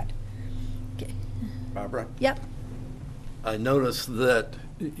provide that. Okay. Barbara? Yep. I noticed that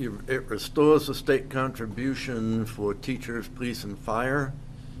it restores the state contribution for teachers, police, and fire,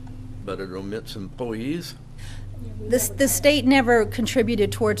 but it omits employees. The state never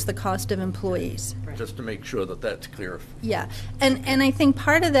contributed towards the cost of employees. Just to make sure that that's clear. Yeah, and I think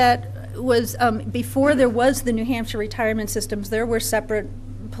part of that was before there was the New Hampshire retirement systems, there were separate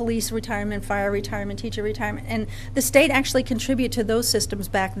police retirement, fire retirement, teacher retirement, and the state actually contributed to those systems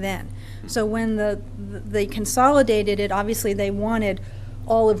back then. So when they consolidated it, obviously they wanted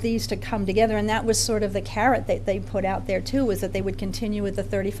all of these to come together, and that was sort of the carrot that they put out there too, was that they would continue with the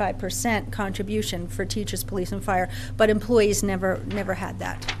 35% contribution for teachers, police, and fire, but employees never had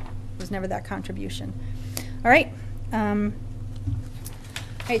that. There was never that contribution. All right. All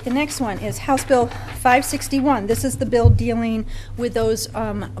right, the next one is House Bill 561. This is the bill dealing with those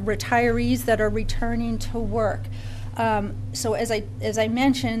retirees that are returning to work. So as I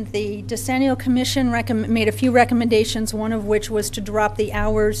mentioned, the Decennial Commission made a few recommendations, one of which was to drop the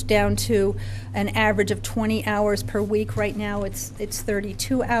hours down to an average of 20 hours per week. Right now it's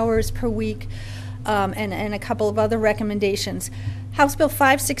 32 hours per week, and a couple of other recommendations. House Bill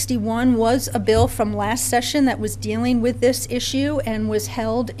 561 was a bill from last session that was dealing with this issue and was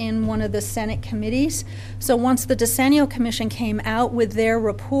held in one of the Senate committees. So once the Decennial Commission came out with their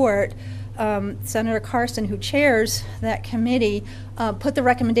report, Senator Carson, who chairs that committee, put the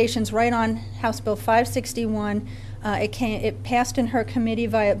recommendations right on House Bill 561. It passed in her committee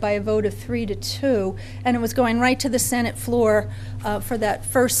by a vote of 3-2, and it was going right to the Senate floor for that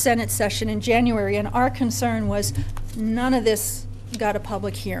first Senate session in January. And our concern was none of this got a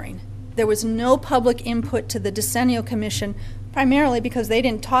public hearing. There was no public input to the Decennial Commission, primarily because they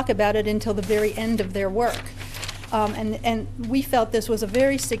didn't talk about it until the very end of their work. And we felt this was a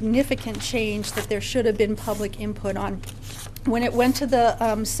very significant change that there should have been public input on. When it went to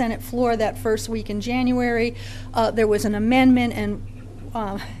the Senate floor that first week in January, there was an amendment, and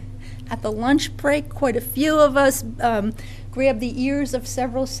at the lunch break, quite a few of us grabbed the ears of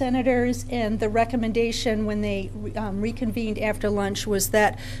several senators, and the recommendation when they reconvened after lunch was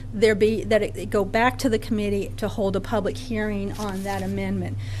that it go back to the committee to hold a public hearing on that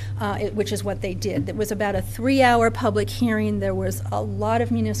amendment, which is what they did. It was about a 3-hour public hearing. There was a lot of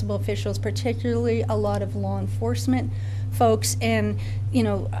municipal officials, particularly a lot of law enforcement folks, and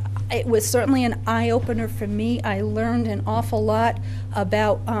it was certainly an eye-opener for me. I learned an awful lot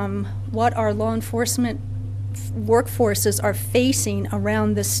about what our law enforcement workforces are facing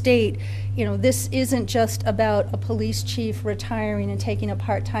around the state. This isn't just about a police chief retiring and taking a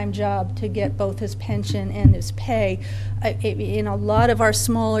part-time job to get both his pension and his pay. In a lot of our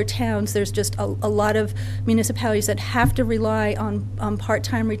smaller towns, there's just a lot of municipalities that have to rely on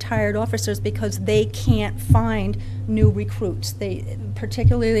part-time retired officers because they can't find new recruits.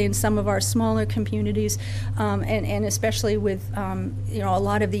 Particularly in some of our smaller communities, and especially with a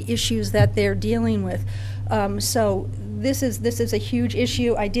lot of the issues that they're dealing with. So this is a huge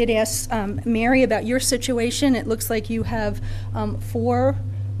issue. I did ask Mary about your situation. It looks like you have 4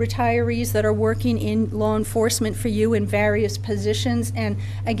 retirees that are working in law enforcement for you in various positions. And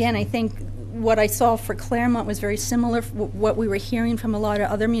again, I think what I saw for Claremont was very similar to what we were hearing from a lot of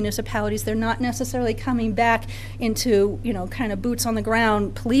other municipalities. They're not necessarily coming back into, kind of boots on the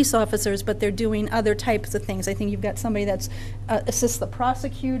ground police officers, but they're doing other types of things. I think you've got somebody that's assists the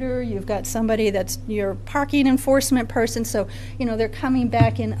prosecutor, you've got somebody that's your parking enforcement person, so, they're coming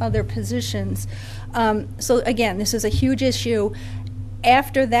back in other positions. So again, this is a huge issue.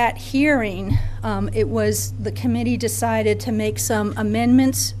 After that hearing, the committee decided to make some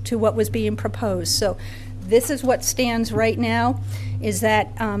amendments to what was being proposed. So this is what stands right now, is that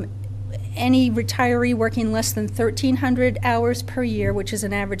any retiree working less than 1,300 hours per year, which is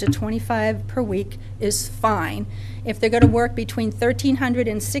an average of 25 per week, is fine. If they're going to work between 1,300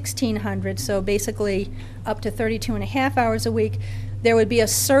 and 1,600, so basically up to 32 and a half hours a week, there would be a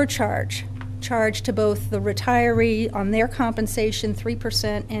surcharge charged to both the retiree on their compensation,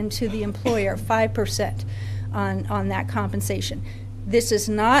 3%, and to the employer, 5% on that compensation. This is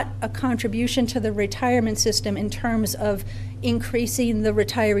not a contribution to the retirement system in terms of increasing the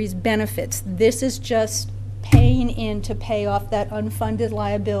retiree's benefits. This is just paying in to pay off that unfunded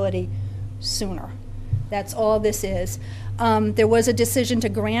liability sooner. That's all this is. There was a decision to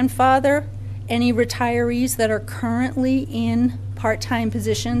grandfather any retirees that are currently in part-time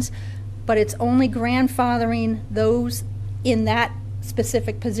positions, but it's only grandfathering those in that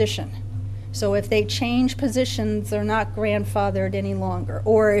specific position. So if they change positions, they're not grandfathered any longer.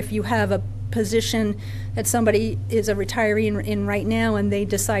 Or if you have a position that somebody is a retiree in right now and they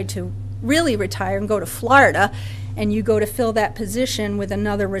decide to really retire and go to Florida, and you go to fill that position with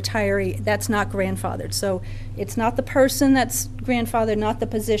another retiree, that's not grandfathered. So it's not the person that's grandfathered, not the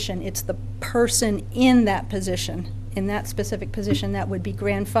position, it's the person in that position, in that specific position, that would be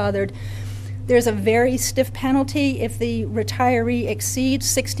grandfathered. There's a very stiff penalty if the retiree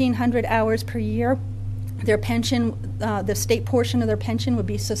exceeds 1,600 hours per year. Their pension, the state portion of their pension would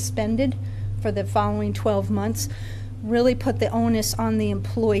be suspended for the following 12 months. Really put the onus on the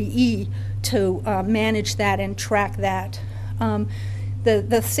employee to manage that and track that. The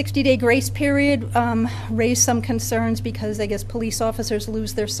 60-day grace period raised some concerns because I guess police officers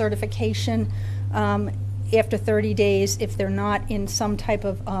lose their certification after 30 days if they're not in some type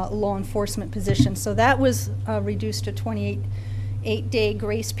of law enforcement position. So that was reduced to 28-day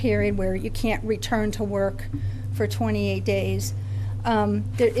grace period where you can't return to work for 28 days.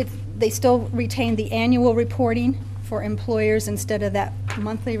 They still retain the annual reporting for employers instead of that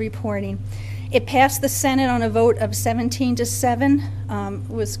monthly reporting. It passed the Senate on a vote of 17-7. It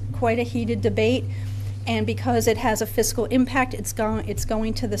was quite a heated debate, and because it has a fiscal impact, it's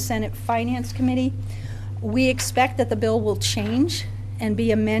going to the Senate Finance Committee. We expect that the bill will change and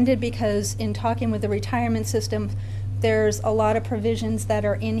be amended because in talking with the retirement system, there's a lot of provisions that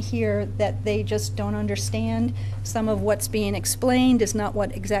are in here that they just don't understand. Some of what's being explained is not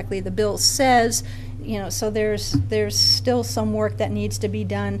what exactly the bill says. So there's still some work that needs to be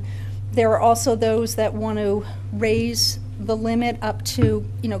done. There are also those that want to raise the limit up to,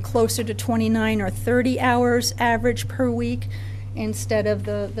 closer to 29 or 30 hours average per week instead of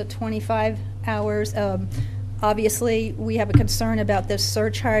the 25 hours. Obviously, we have a concern about this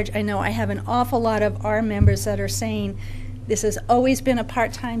surcharge. I know I have an awful lot of our members that are saying this has always been a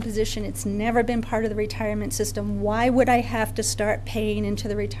part-time position. It's never been part of the retirement system. Why would I have to start paying into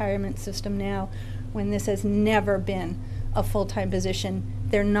the retirement system now when this has never been a full-time position?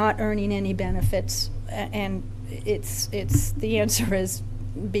 They're not earning any benefits, and the answer is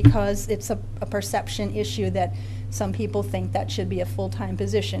because it's a perception issue that some people think that should be a full-time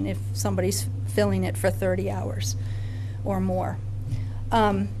position if somebody's filling it for 30 hours or more.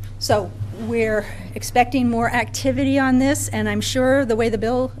 So we're expecting more activity on this, and I'm sure the way the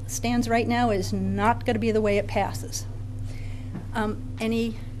bill stands right now is not going to be the way it passes.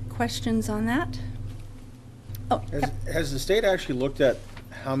 Any questions on that? Oh, Has the state actually looked at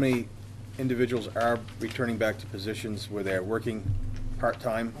how many individuals are returning back to positions where they're working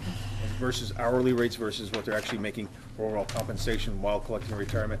part-time versus hourly rates versus what they're actually making for overall compensation while collecting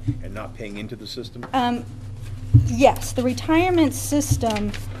retirement and not paying into the system? Yes, the retirement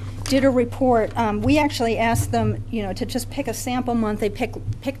system did a report. We actually asked them, to just pick a sample month. They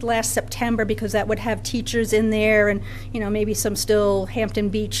picked last September because that would have teachers in there and, maybe some still Hampton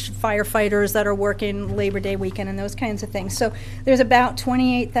Beach firefighters that are working Labor Day weekend and those kinds of things. So there's about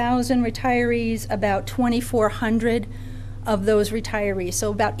 28,000 retirees, about 2,400 of those retirees.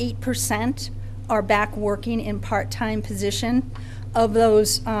 So about 8% are back working in part-time position. Of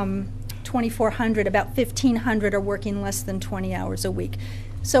those 2,400, about 1,500 are working less than 20 hours a week.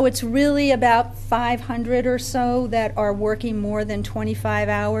 So it's really about 500 or so that are working more than 25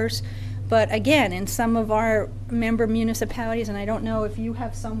 hours. But again, in some of our member municipalities, and I don't know if you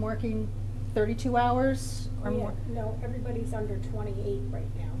have some working 32 hours or more. No, everybody's under 28 right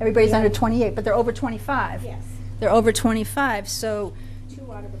now. Everybody's under 28, but they're over 25. Yes. They're over 25, so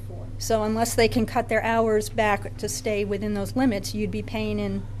 2 out of the 4. So unless they can cut their hours back to stay within those limits, you'd be paying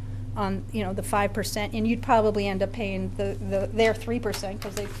in on, the 5%, and you'd probably end up paying their 3%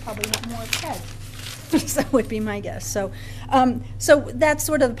 because they probably want more head. So that would be my guess. So, so that's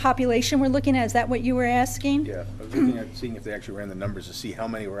sort of the population we're looking at. Is that what you were asking? Yeah, I was looking at seeing if they actually ran the numbers to see how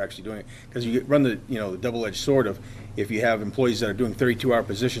many were actually doing it. Because you run the, the double-edged sword of if you have employees that are doing 32-hour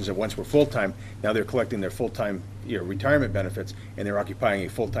positions that once were full-time, now they're collecting their full-time, retirement benefits, and they're occupying a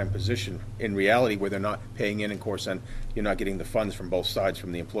full-time position in reality where they're not paying in, of course, and you're not getting the funds from both sides,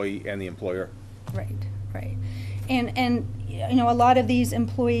 from the employee and the employer. Right, right. And, you know, a lot of these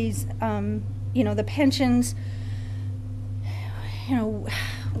employees, you know, the pensions, you know,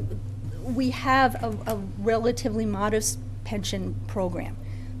 we have a relatively modest pension program.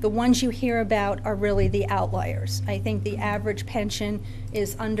 The ones you hear about are really the outliers. I think the average pension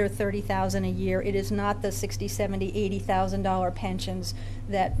is under $30,000 a year. It is not the $60,000, $70,000, $80,000 pensions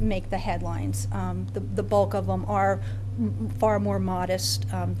that make the headlines. The bulk of them are far more modest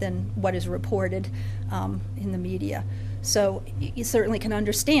than what is reported in the media. So you certainly can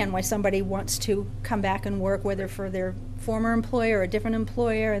understand why somebody wants to come back and work, whether for their former employer or a different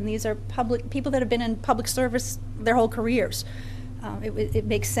employer, and these are people that have been in public service their whole careers. It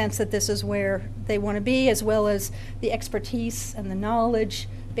makes sense that this is where they want to be, as well as the expertise and the knowledge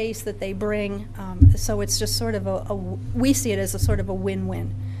base that they bring. So it's just sort of we see it as a sort of a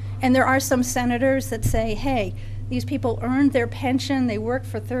win-win. And there are some senators that say, hey, these people earned their pension, they worked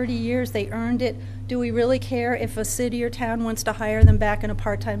for 30 years, they earned it. Do we really care if a city or town wants to hire them back in a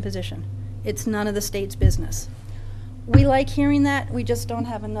part-time position? It's none of the state's business. We like hearing that, we just don't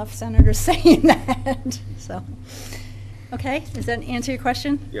have enough senators saying that. So, okay, does that answer your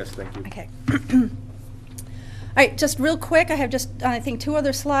question? Yes, thank you. Okay. All right, just real quick, I have just, I think, 2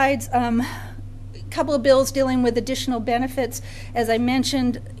 other slides. Couple of bills dealing with additional benefits. As I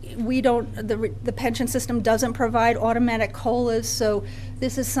mentioned, we don't, the pension system doesn't provide automatic COLAs, so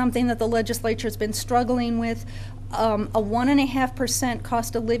this is something that the legislature's been struggling with. A 1.5%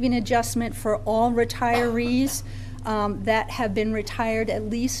 cost of living adjustment for all retirees that have been retired at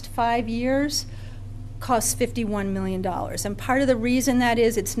least 5 years costs $51 million. And part of the reason that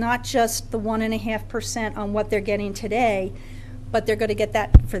is, it's not just the 1.5% on what they're getting today, but they're going to get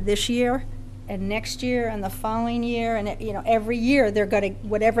that for this year and next year and the following year, and you know, every year they're going to,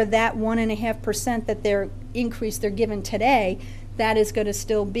 whatever that 1.5% that they're increase they're given today, that is going to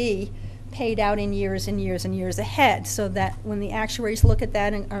still be paid out in years and years and years ahead. So that when the actuaries look at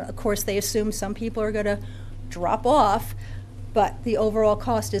that, and of course they assume some people are going to drop off, but the overall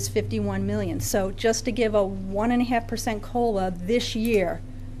cost is $51 million. So just to give a 1.5% COLA this year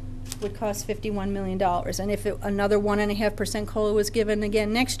would cost $51 million. And if another 1.5% COLA was given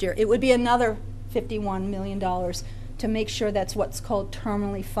again next year, it would be another $51 million to make sure that's what's called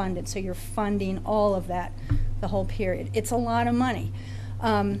terminally funded. So you're funding all of that the whole period. It's a lot of money.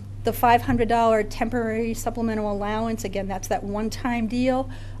 The $500 temporary supplemental allowance, again, that's that one-time deal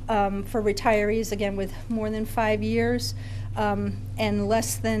for retirees, again, with more than 5 years. And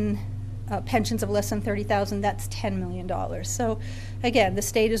less than pensions of less than $30,000, that's $10 million. So again, the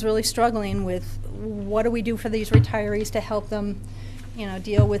state is really struggling with what do we do for these retirees to help them, you know,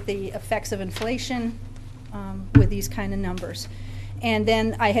 deal with the effects of inflation with these kind of numbers. And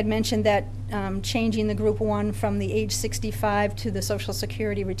then I had mentioned that changing the Group 1 from the age 65 to the Social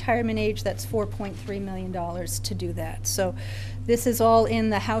Security retirement age, that's $4.3 million to do that. So this is all in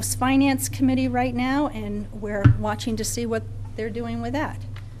the House Finance Committee right now, and we're watching to see what they're doing with that.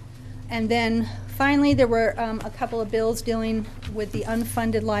 And then finally, there were a couple of bills dealing with the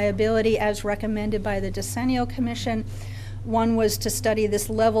unfunded liability as recommended by the Decennial Commission. One was to study this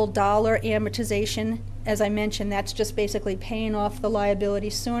level dollar amortization. As I mentioned, that's just basically paying off the liability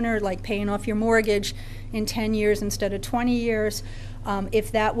sooner, like paying off your mortgage in 10 years instead of 20 years.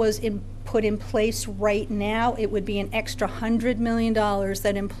 If that was put in place right now, it would be an extra $100 million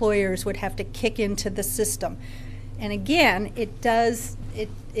that employers would have to kick into the system. And again, it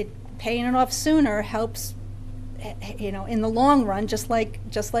paying it off sooner helps, you know, in the long run, just like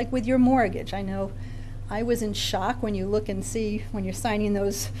with your mortgage. I know I was in shock when you look and see when you're signing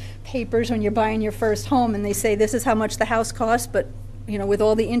those papers when you're buying your first home and they say this is how much the house costs, but you know, with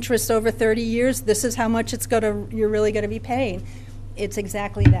all the interest over 30 years, this is how much you're really going to be paying. It's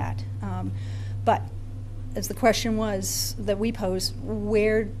exactly that. But as the question was that we posed,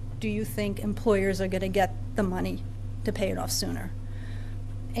 where do you think employers are going to get the money to pay it off sooner?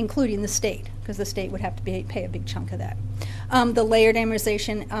 Including the state, because the state would have to pay a big chunk of that. The layered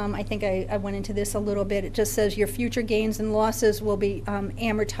amortization, I think I went into this a little bit. It just says your future gains and losses will be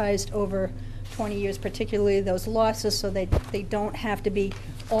amortized over 20 years, particularly those losses, so they don't have to be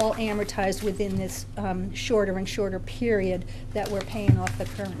all amortized within this shorter and shorter period that we're paying off the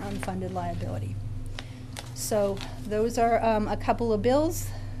current unfunded liability. So those are a couple of bills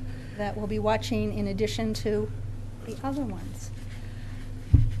that we'll be watching in addition to the other ones.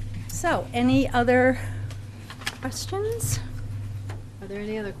 So, any other questions? Are there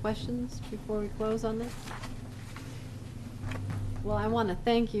any other questions before we close on this? Well, I want to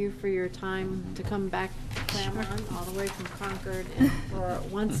thank you for your time to come back to Claremont, all the way from Concord, and for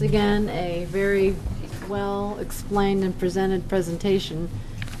once again a very well explained and presented presentation.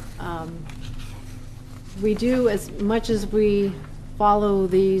 we do, as much as we follow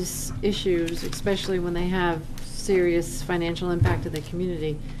these issues, especially when they have serious financial impact to the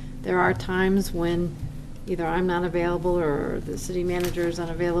community, there are times when either I'm not available, or the city manager is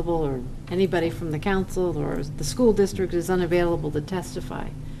unavailable, or anybody from the council or the school district is unavailable to testify.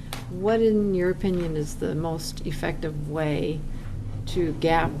 What, in your opinion, is the most effective way to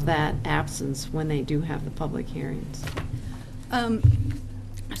gap that absence when they do have the public hearings?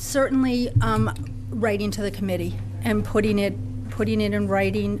 Certainly, writing to the committee and putting it in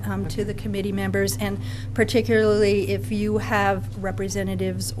writing to the committee members, and particularly if you have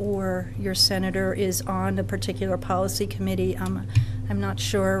representatives or your senator is on a particular policy committee. I'm not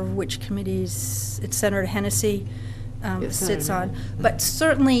sure which committees it's Senator Hennessy sits on, but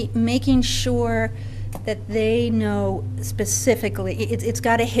certainly making sure that they know specifically, it's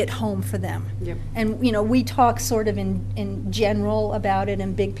got to hit home for them. Yep. And, you know, we talk sort of in general about it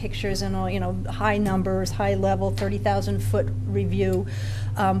in big pictures and all, you know, high numbers, high level, 30,000-foot review.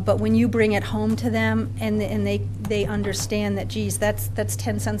 But when you bring it home to them and they understand that, geez, that's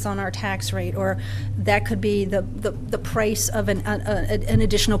 10 cents on our tax rate, or that could be the price of an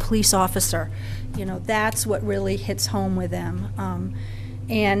additional police officer, you know, that's what really hits home with them.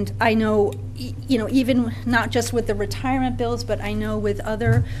 And I know, you know, even not just with the retirement bills, but I know with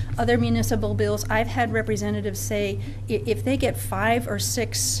other municipal bills, I've had representatives say if they get 5 or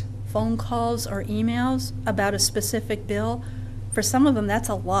 6 phone calls or emails about a specific bill, for some of them that's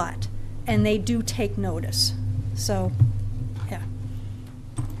a lot, and they do take notice. So, yeah.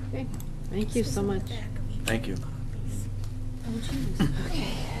 Okay, thank you so much. Thank you.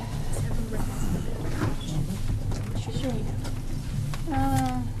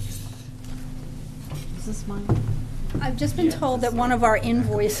 Is this mine? I've just been told that one of our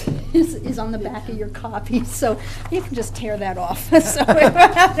invoices is on the back of your copy, so you can just tear that off. So,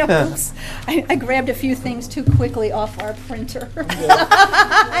 oops. I grabbed a few things too quickly off our printer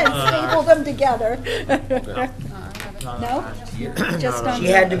and stapled them together. No? Just on. She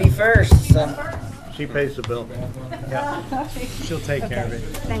had to be first, so. She pays the bill. Yeah. She'll take care of it.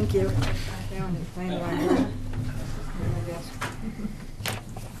 Thank you.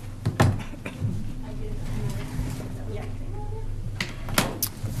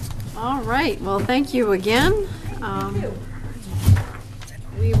 All right, well, thank you again.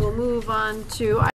 We will move on to